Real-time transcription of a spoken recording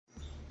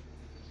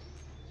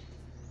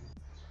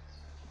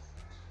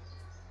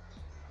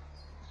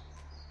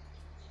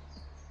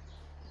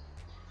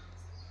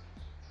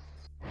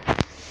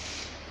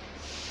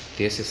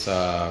This is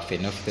a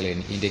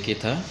phenolphthalein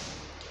indicator.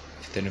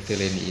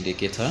 Phenolphthalein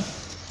indicator.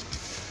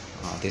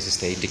 This is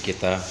the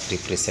indicator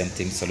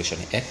representing solution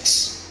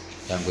X.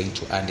 I'm going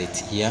to add it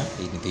here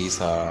in these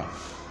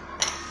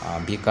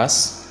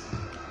beakers.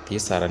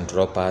 These are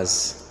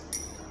droppers.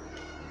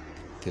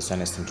 This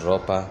one is a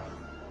dropper.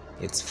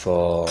 It's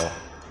for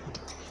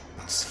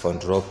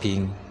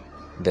dropping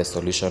the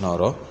solution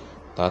or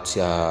that's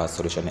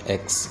solution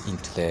X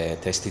into the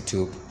test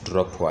tube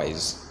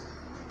dropwise.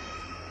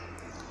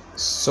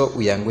 So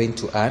we are going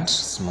to add a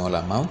small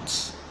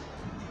amount.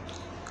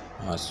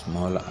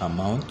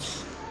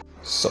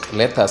 So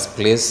let us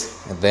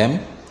place them.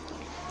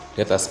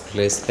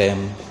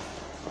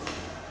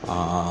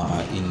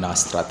 In a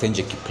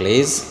strategic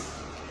place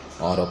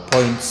or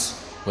points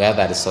where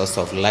there is a source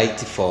of light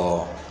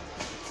to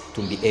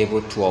be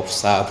able to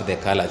observe the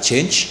color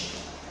change.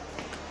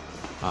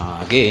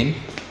 Again,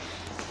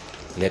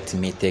 let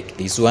me take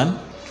this one.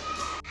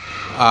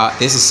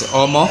 This is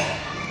Omo.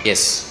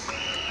 Yes,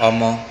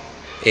 Omo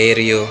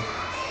aerial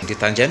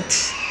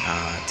detergent.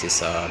 It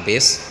is a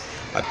base.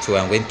 So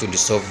I'm going to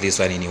dissolve this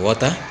one in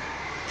water.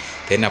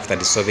 Then after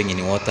dissolving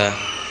in water,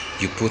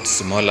 you put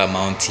small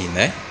amount in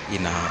a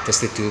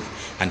test tube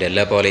and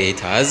label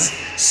it as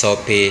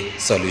soapy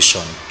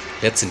solution.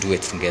 Let's do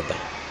it together.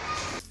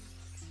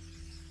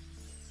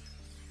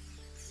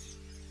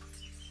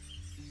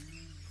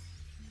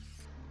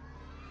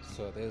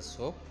 So there's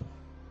soap.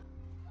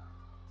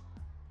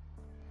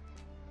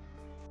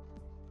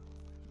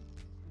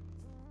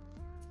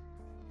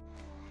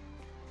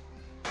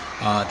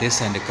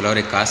 This and the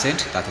chloric acid,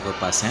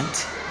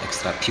 34%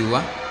 extra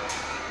pure.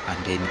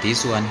 And in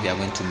this one, we are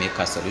going to make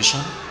a solution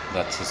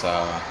that is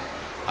a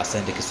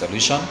acidic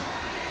solution.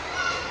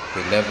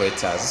 We label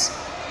it as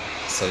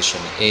solution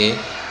A,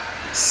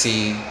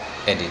 C,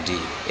 and D.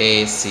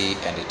 A, C,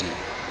 and D.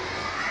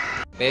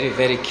 Very,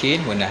 very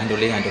keen when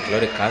handling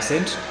hydrochloric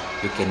acid.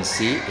 You can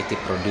see it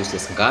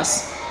produces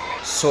gas.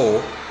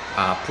 So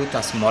put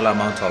a small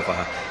amount of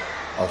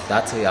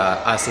that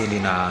acid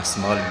in a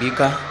small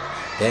beaker.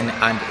 Then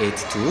add it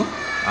to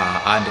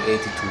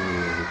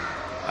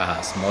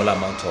a small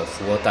amount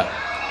of water.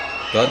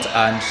 Don't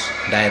add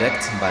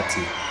direct, but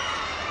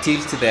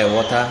tilt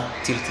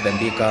the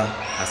beaker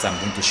as I'm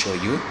going to show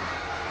you.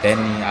 Then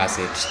as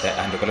the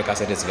hydrochloric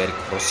acid is very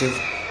corrosive,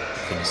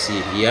 you can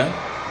see here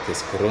it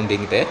is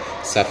corroding the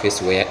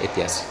surface where it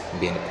has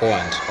been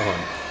poured on.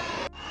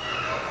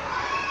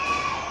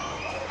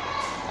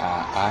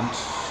 And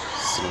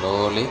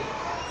slowly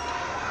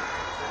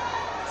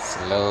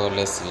call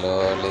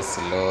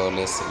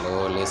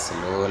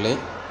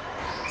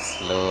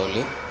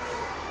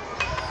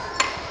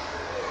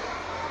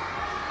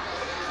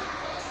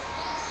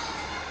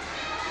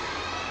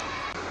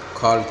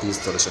this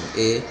solution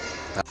A.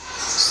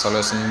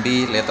 Solution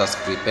B, let us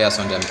prepare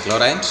sodium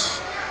chloride.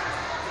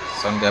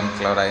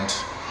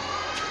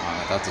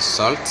 That is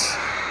salt.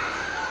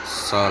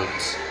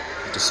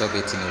 Dissolve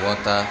it in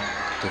water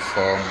to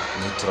form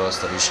neutral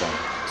solution.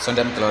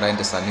 Sodium chloride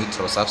is a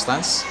neutral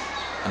substance,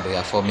 and we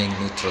are forming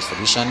neutral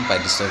solution by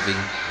dissolving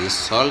this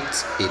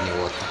salt in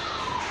water.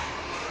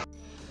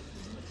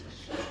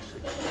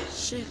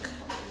 Shake.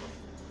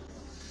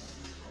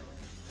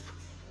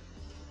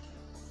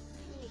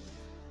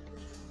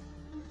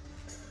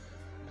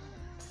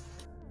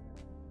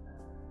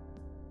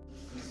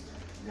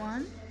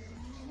 One,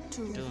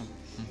 two.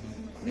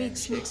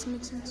 Mix. Shake.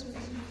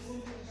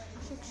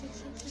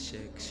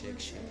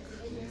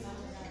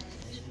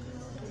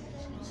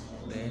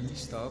 Then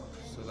stop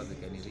so that they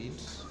can read.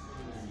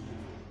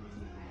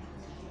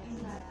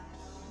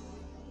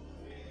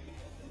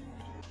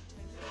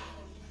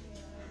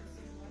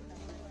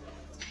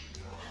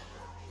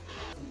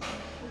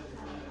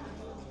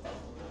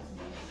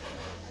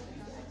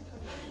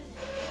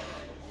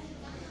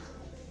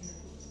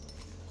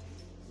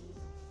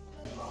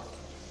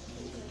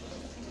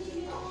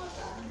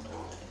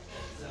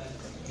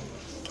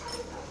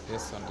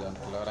 This sodium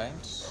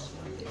chloride,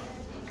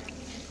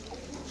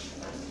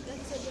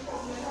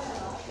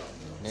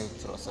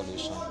 neutral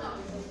solution.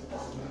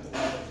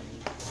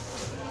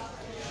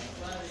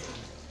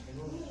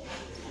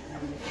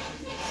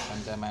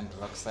 Sodium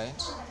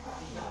hydroxide,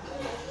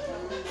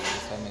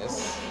 this one is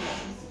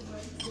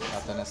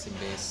adenosine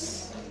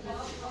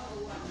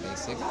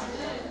basic.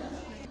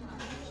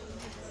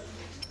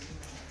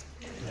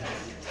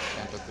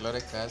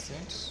 Hydrochloric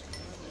acid.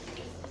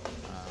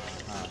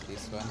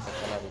 This one, the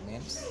color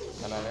remains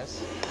colorless.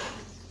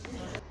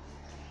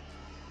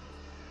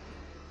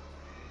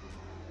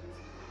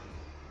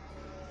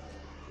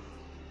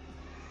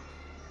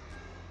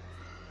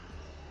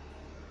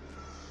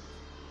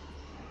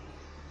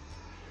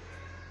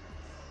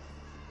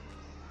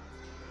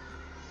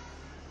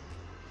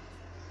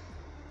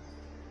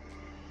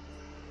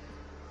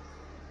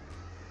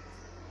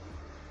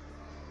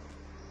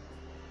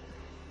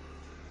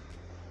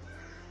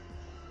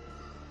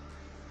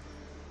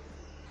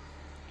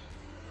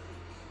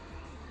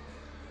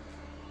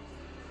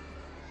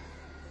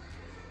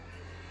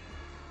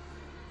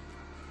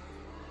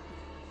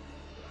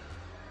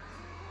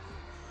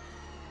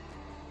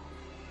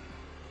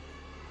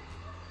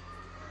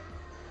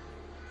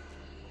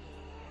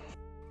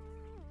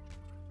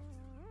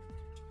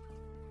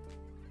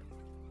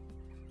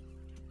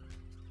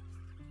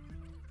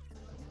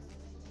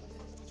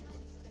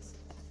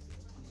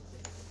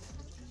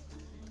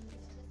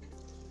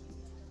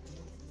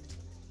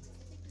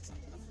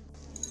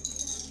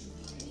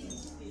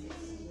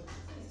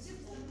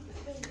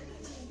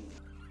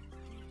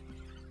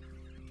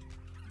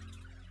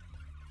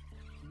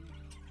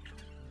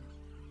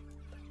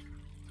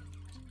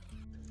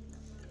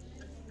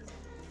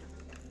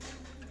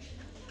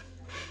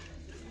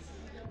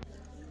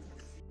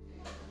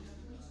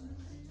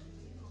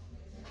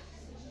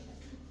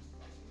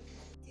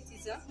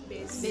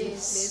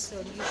 base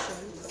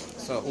solution.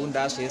 So un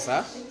dash is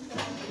a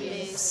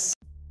Base.